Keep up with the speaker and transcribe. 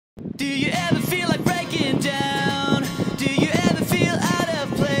Do you ever feel like breaking down? Do you ever feel out of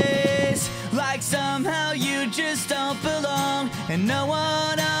place? Like somehow you just don't belong and no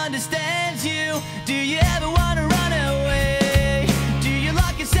one understands you? Do you ever want to run away? Do you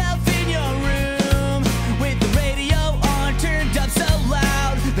lock yourself in your room with the radio on turned up so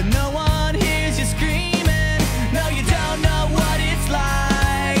loud that no one hears you screaming? No, you don't know what it's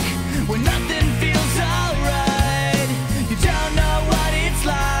like when nothing feels alright. You don't know what it's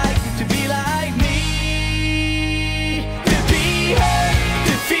like to be like me, to be hurt,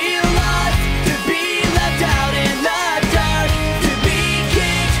 to feel lost, to be left out in the dark, to be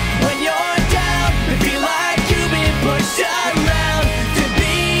kicked when you're down, to feel like you've been pushed around, to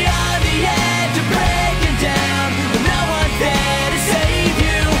be on the edge of breaking down, but no one's there to save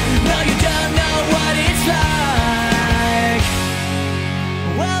you. No, you don't know what it's like.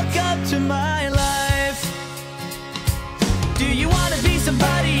 Welcome to my life. Do you want to be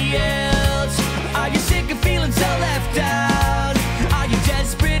somebody else? Are you sick of feeling so left out? Are you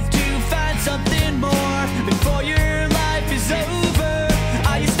desperate to find something more before your life is over?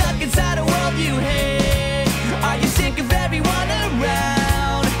 Are you stuck inside a world you hate? Are you sick of everyone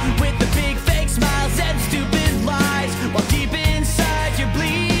around with the big fake smiles and stupid lies while deep inside you're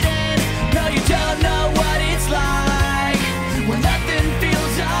bleeding? No, you don't know what it's like when nothing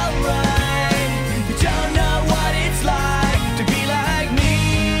feels alright. You don't know what it's like to be like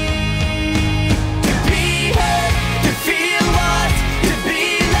me, to be hurt, to feel lost, to be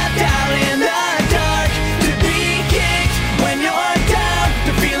left out in the dark, to be kicked when you're down,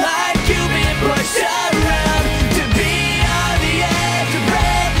 to feel like you've been pushed around, to be on the edge of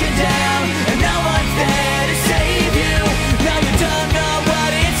breaking down and no one's there to save you. No, you don't know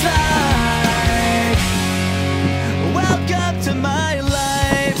what it's like. Welcome to my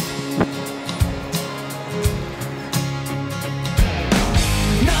life.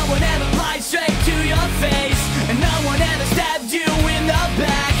 No one ever lied straight to your face, and no one ever stabbed you in the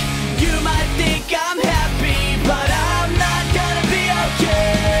back. You might think I'm happy, but I'm not gonna be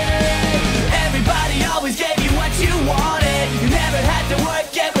okay. Everybody always gave you what you wanted. You never had to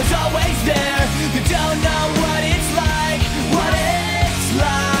work, it was always there. You don't know what it's like,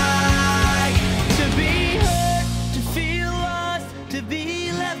 to be hurt, to feel lost, to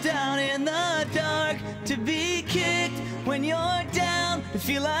be left out in the dark, to be kicked when you're down, to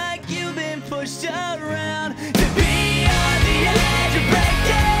feel like you've been pushed around, to be on the edge of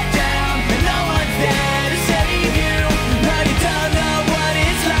breaking down and no one's there to save you. No, you don't know what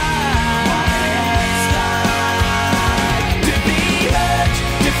it's like to be hurt,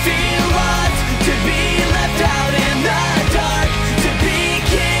 to feel lost, to be left out in the dark, to be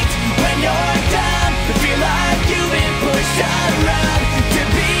kicked when you're down, to feel like you've been pushed around, to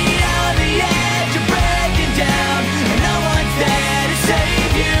be on the edge of breaking down and no one's there to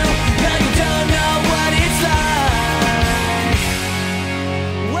save you. No, you don't know what it's like.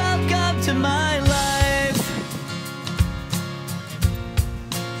 Welcome to my life.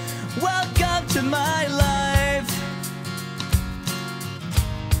 Welcome to my life.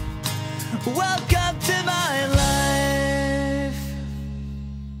 Welcome to my life.